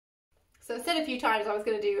So I said a few times I was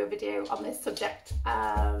going to do a video on this subject,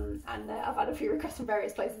 and I've had a few requests from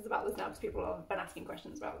various places about this now because people have been asking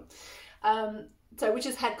questions about them. So which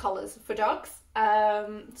is head collars for dogs.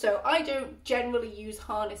 So I don't generally use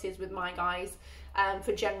harnesses with my guys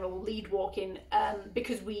for general lead walking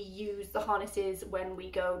because we use the harnesses when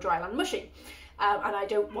we go dryland mushing, and I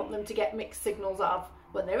don't want them to get mixed signals of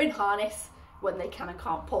when they're in harness, when they can and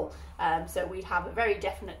can't pull. So we have a very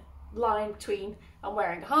definite line between I'm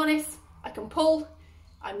wearing a harness, I can pull,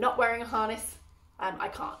 I'm not wearing a harness, I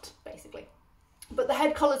can't, basically. But the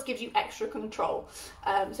head collars gives you extra control.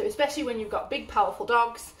 So especially when you've got big, powerful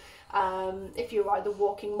dogs, if you're either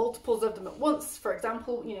walking multiples of them at once, for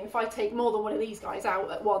example, you know, if I take more than one of these guys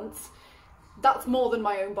out at once, that's more than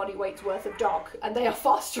my own body weight's worth of dog, and they are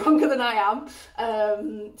far stronger than I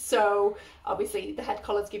am. So obviously the head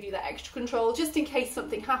collars give you that extra control just in case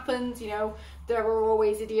something happens. You know, there are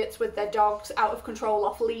always idiots with their dogs out of control,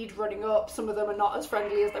 off lead, running up. Some of them are not as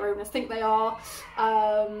friendly as their owners think they are.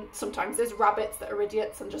 Sometimes there's rabbits that are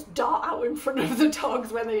idiots and just dart out in front of the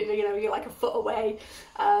dogs when they, you know, you're like a foot away.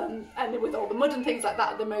 And with all the mud and things like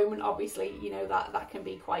that at the moment, obviously, you know, that can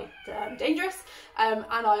be quite dangerous. And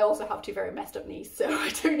I also have two very messed up knees, so I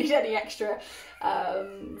don't need any extra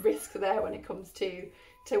risk there when it comes to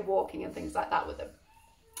walking and things like that with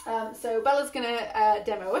them. So Bella's gonna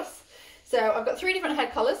demo us. So I've got 3 different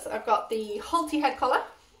head collars. I've got the halty head collar,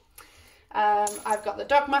 I've got the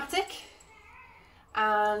dogmatic,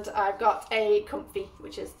 and I've got a comfy,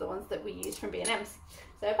 which is the ones that we use from B&M's.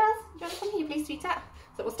 So Belle, do you want to come here, please, sweetheart?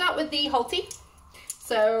 So we'll start with the halty.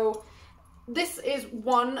 So this is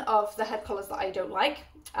one of the head collars that I don't like,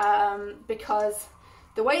 because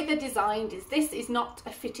the way they're designed is this is not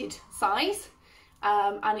a fitted size,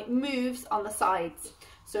 and it moves on the sides.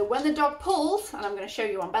 So when the dog pulls, and I'm going to show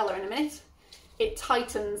you on Bella in a minute, it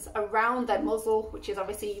tightens around their muzzle, which is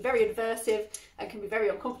obviously very adversive and can be very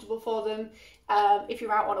uncomfortable for them. If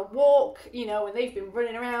you're out on a walk, you know, and they've been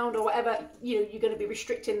running around or whatever, you know, you're going to be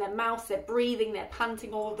restricting their mouth, their breathing, their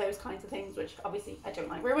panting, all of those kinds of things, which obviously I don't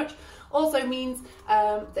like very much. Also means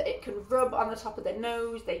that it can rub on the top of their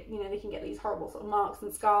nose. They, you know, they can get these horrible sort of marks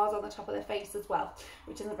and scars on the top of their face as well,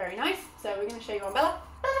 which isn't very nice. So we're going to show you on Bella.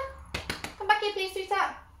 Bella, come back here, please,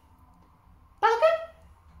 sweetheart. Bella,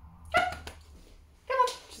 come. Come on.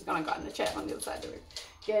 She's gone and got in the chair on the other side of the room.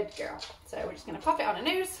 Good girl. So we're just going to pop it on her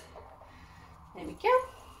nose. There we go.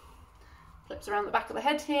 Flips around the back of the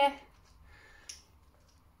head here.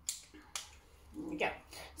 There we go.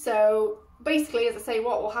 So basically, as I say,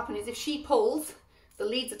 what will happen is if she pulls, the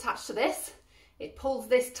lead's attached to this, it pulls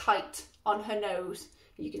this tight on her nose.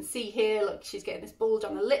 You can see here, look, she's getting this bulge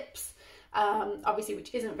on the lips, obviously,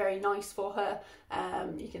 which isn't very nice for her.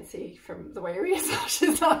 You can see from the way her ears are,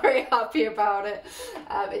 she's not very happy about it.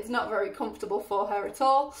 It's not very comfortable for her at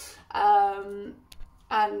all.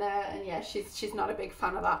 And yeah, she's not a big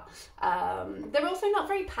fan of that. They're also not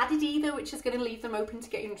very padded either, which is going to leave them open to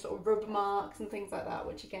getting sort of rub marks and things like that,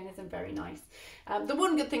 which again isn't very nice. The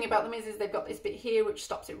one good thing about them is they've got this bit here which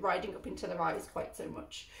stops it riding up into their eyes quite so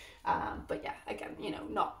much. But yeah, again, you know,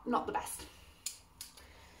 not the best.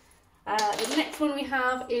 The next one we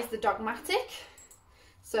have is the dogmatic.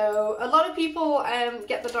 So a lot of people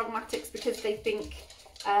get the dogmatics because they think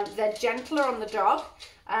they're gentler on the dog.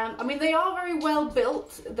 I mean, they are very well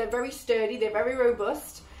built, they're very sturdy, they're very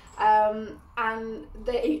robust, and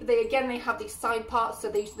they have these side parts, so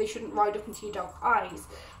they shouldn't ride up into your dog's eyes,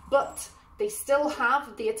 but they still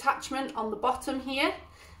have the attachment on the bottom here,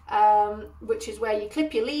 which is where you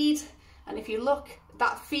clip your lead, and if you look,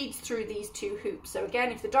 that feeds through these 2 hoops. So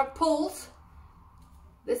again, if the dog pulls,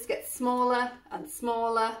 this gets smaller and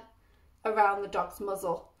smaller around the dog's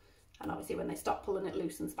muzzle. And obviously when they stop pulling, it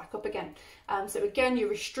loosens back up again. So again, you're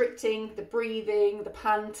restricting the breathing, the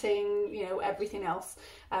panting, you know, everything else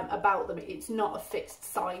about them. It's not a fixed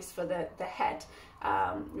size for the head,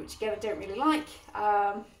 which again, I don't really like.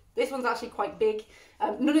 This one's actually quite big.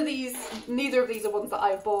 Neither of these are ones that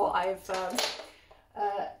I've bought.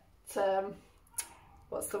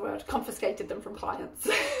 What's the word? Confiscated them from clients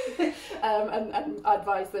and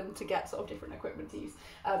advised them to get sort of different equipment to use.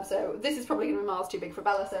 So this is probably going to be miles too big for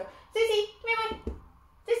Bella. So Susie, come here,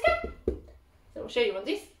 Sis, come. So we'll show you one of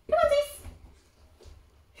these. Come on,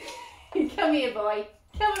 Sis. Come here, boy.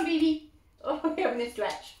 Come on, baby. Oh, we're having a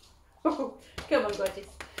stretch. Oh, come on, gorgeous.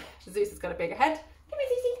 Zeus has got a bigger head. Come here,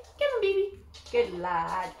 Susie. Come on, baby. Good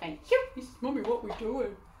lad. Thank you. He says, Mummy, what are we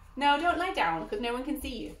doing? No, don't lie down because no one can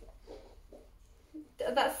see you.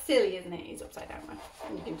 That's silly, isn't it? He's upside down now.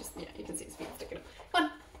 And you can just, yeah, you can see his feet sticking up. Come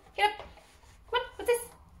on, get up. Come on, what's this?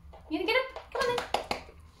 You gonna get up? Come on then.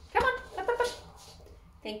 Come on, up, up, up.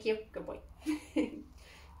 Thank you, good boy.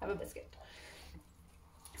 have a biscuit.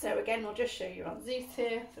 So again, we'll just show you on Zeus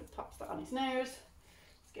here. So pops that on his nose,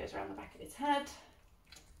 this goes around the back of his head.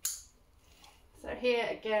 So here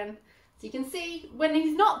again, so you can see when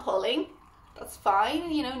he's not pulling, that's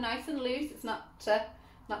fine, you know, nice and loose. It's not tight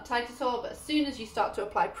at all. But as soon as you start to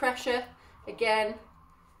apply pressure, again,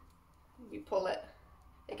 you pull it,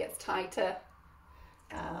 it gets tighter,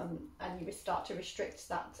 and you start to restrict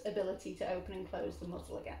that ability to open and close the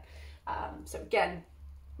muzzle again. So again,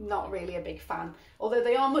 not really a big fan. Although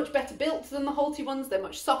they are much better built than the Halti ones, they're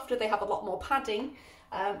much softer, they have a lot more padding.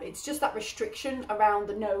 It's just that restriction around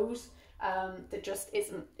the nose that just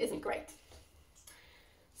isn't great.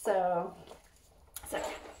 So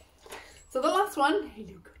the last one,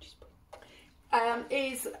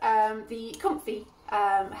 is the comfy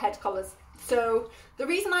head collars. So the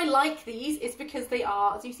reason I like these is because they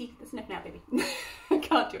are, as you see, there's enough now, baby. I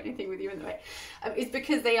can't do anything with you in the way. Is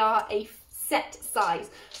because they are a set size.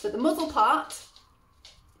 So the muzzle part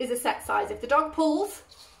is a set size. If the dog pulls,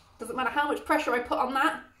 doesn't matter how much pressure I put on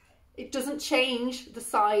that, it doesn't change the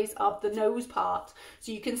size of the nose part.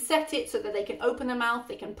 So you can set it so that they can open their mouth,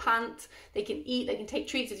 they can pant, they can eat, they can take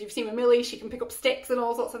treats. As you've seen with Millie, she can pick up sticks and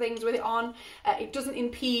all sorts of things with it on. It doesn't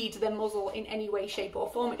impede their muzzle in any way, shape or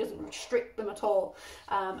form. It doesn't restrict them at all.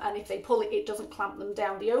 And if they pull it, it doesn't clamp them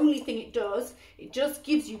down. The only thing it does, it just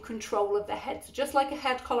gives you control of the head. So just like a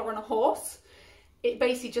head collar on a horse, it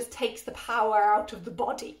basically just takes the power out of the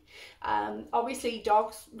body. Obviously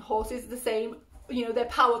dogs, horses are the same. You know, their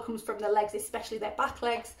power comes from their legs, especially their back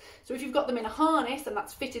legs. So if you've got them in a harness and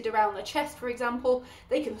that's fitted around the chest, for example,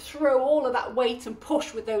 they can throw all of that weight and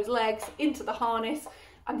push with those legs into the harness,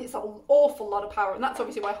 and it's an awful lot of power. And that's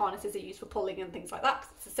obviously why harnesses are used for pulling and things like that, 'cause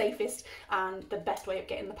it's the safest and the best way of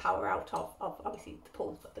getting the power out of obviously the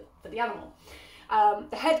pull for the animal.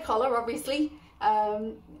 The head collar, obviously,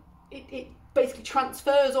 it basically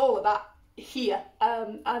transfers all of that here,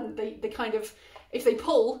 and they kind of, if they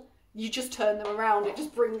pull, you just turn them around. It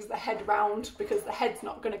just brings the head round, because the head's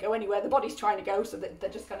not going to go anywhere. The body's trying to go, so that they're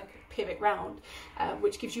just going to pivot round,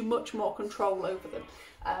 which gives you much more control over them,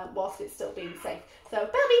 whilst it's still being safe. So,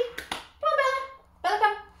 Bellby, come on, Bella. Bella,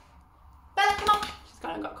 come. Bella, come on. She's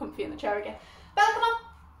kind of got comfy in the chair again. Bella, come on.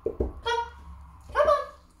 Come on.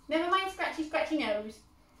 Never mind scratchy, scratchy nose.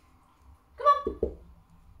 Come on.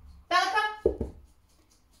 Bella, come.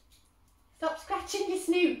 Stop scratching your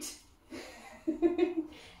snoot.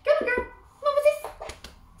 Come on, girl. What was this?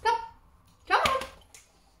 Come. Come on.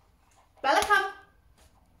 Bella, come.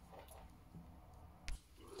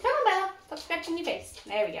 Come on, Bella. Stop scratching your face.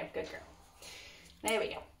 There we go. Good girl. There we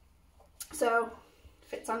go. So,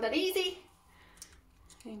 fits on that easy.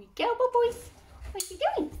 There we go, boys. What are you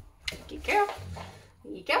doing? Good girl.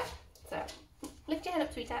 There you go. So, lift your head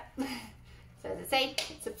up, sweetheart. So, as I say,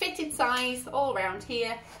 it's a fitted size all around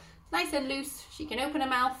here. Nice and loose. She can open her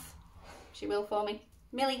mouth. She will for me.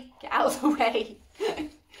 Millie, get out of the way. You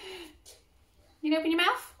can open your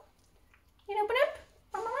mouth? You can open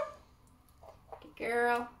up? Good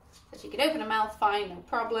girl. So she can open her mouth fine, no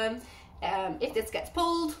problem. If this gets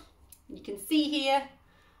pulled, you can see here,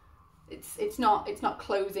 it's not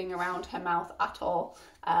closing around her mouth at all.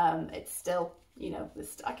 It's still, you know,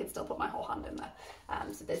 I can still put my whole hand in there.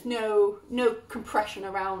 So there's no compression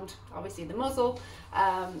around, obviously, the muzzle.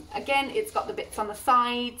 Again, it's got the bits on the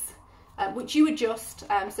sides, which you adjust.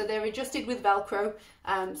 So they're adjusted with Velcro,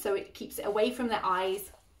 so it keeps it away from their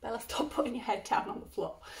eyes. Bella, stop putting your head down on the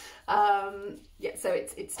floor. Yeah, so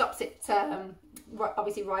it stops it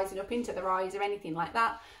obviously rising up into their eyes or anything like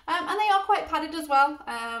that. And they are quite padded as well.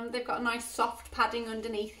 They've got a nice soft padding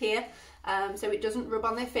underneath here, so it doesn't rub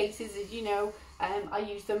on their faces. As you know, I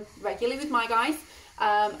use them regularly with my guys,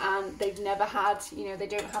 and they've never had, you know, they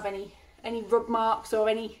don't have any rub marks or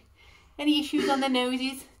any issues on their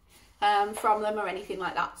noses from them or anything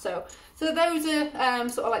like that. So those are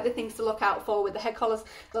sort of like the things to look out for with the head collars.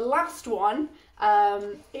 The last one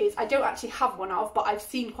is, I don't actually have one of, but I've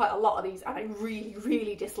seen quite a lot of these and I really,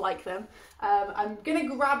 really dislike them. I'm going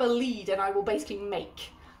to grab a lead and I will basically make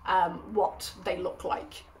what they look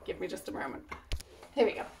like. Give me just a moment. Here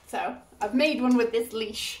we go. So I've made one with this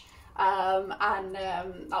leash, and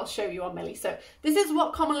I'll show you on Millie. So this is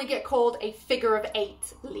what commonly get called a figure of 8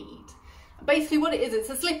 lead. Basically what it is, it's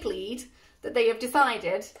a slip lead that they have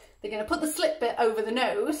decided they're going to put the slip bit over the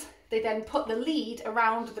nose. They then put the lead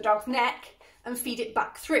around the dog's neck and feed it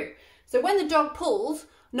back through. So when the dog pulls,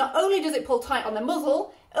 not only does it pull tight on their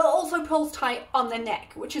muzzle, it also pulls tight on their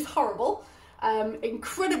neck, which is horrible,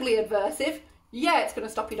 incredibly adversive. Yeah, it's going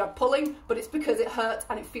to stop your dog pulling, but it's because it hurts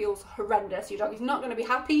and it feels horrendous. Your dog is not going to be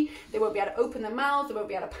happy. They won't be able to open their mouths, they won't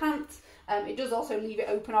be able to pant. It does also leave it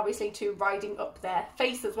open, obviously, to riding up their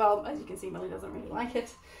face as well. As you can see, Millie doesn't really like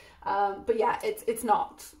it. But yeah, it's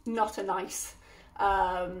not a nice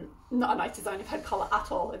design of head collar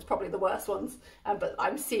at all. It's probably the worst ones, but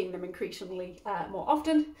I'm seeing them increasingly more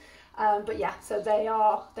often. But yeah, so they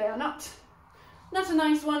are not a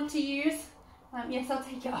nice one to use. Yes, I'll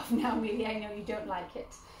take it off now, Amelia. I know you don't like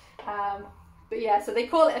it. But yeah, so they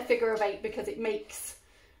call it a figure of 8 because it makes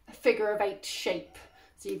a figure of 8 shape.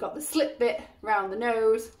 So you've got the slip bit around the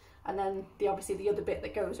nose, and then obviously the other bit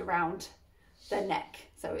that goes around the neck.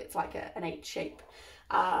 So it's like an 8 shape.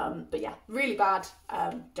 But yeah, really bad.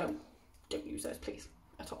 Don't use those, please,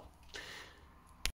 at all.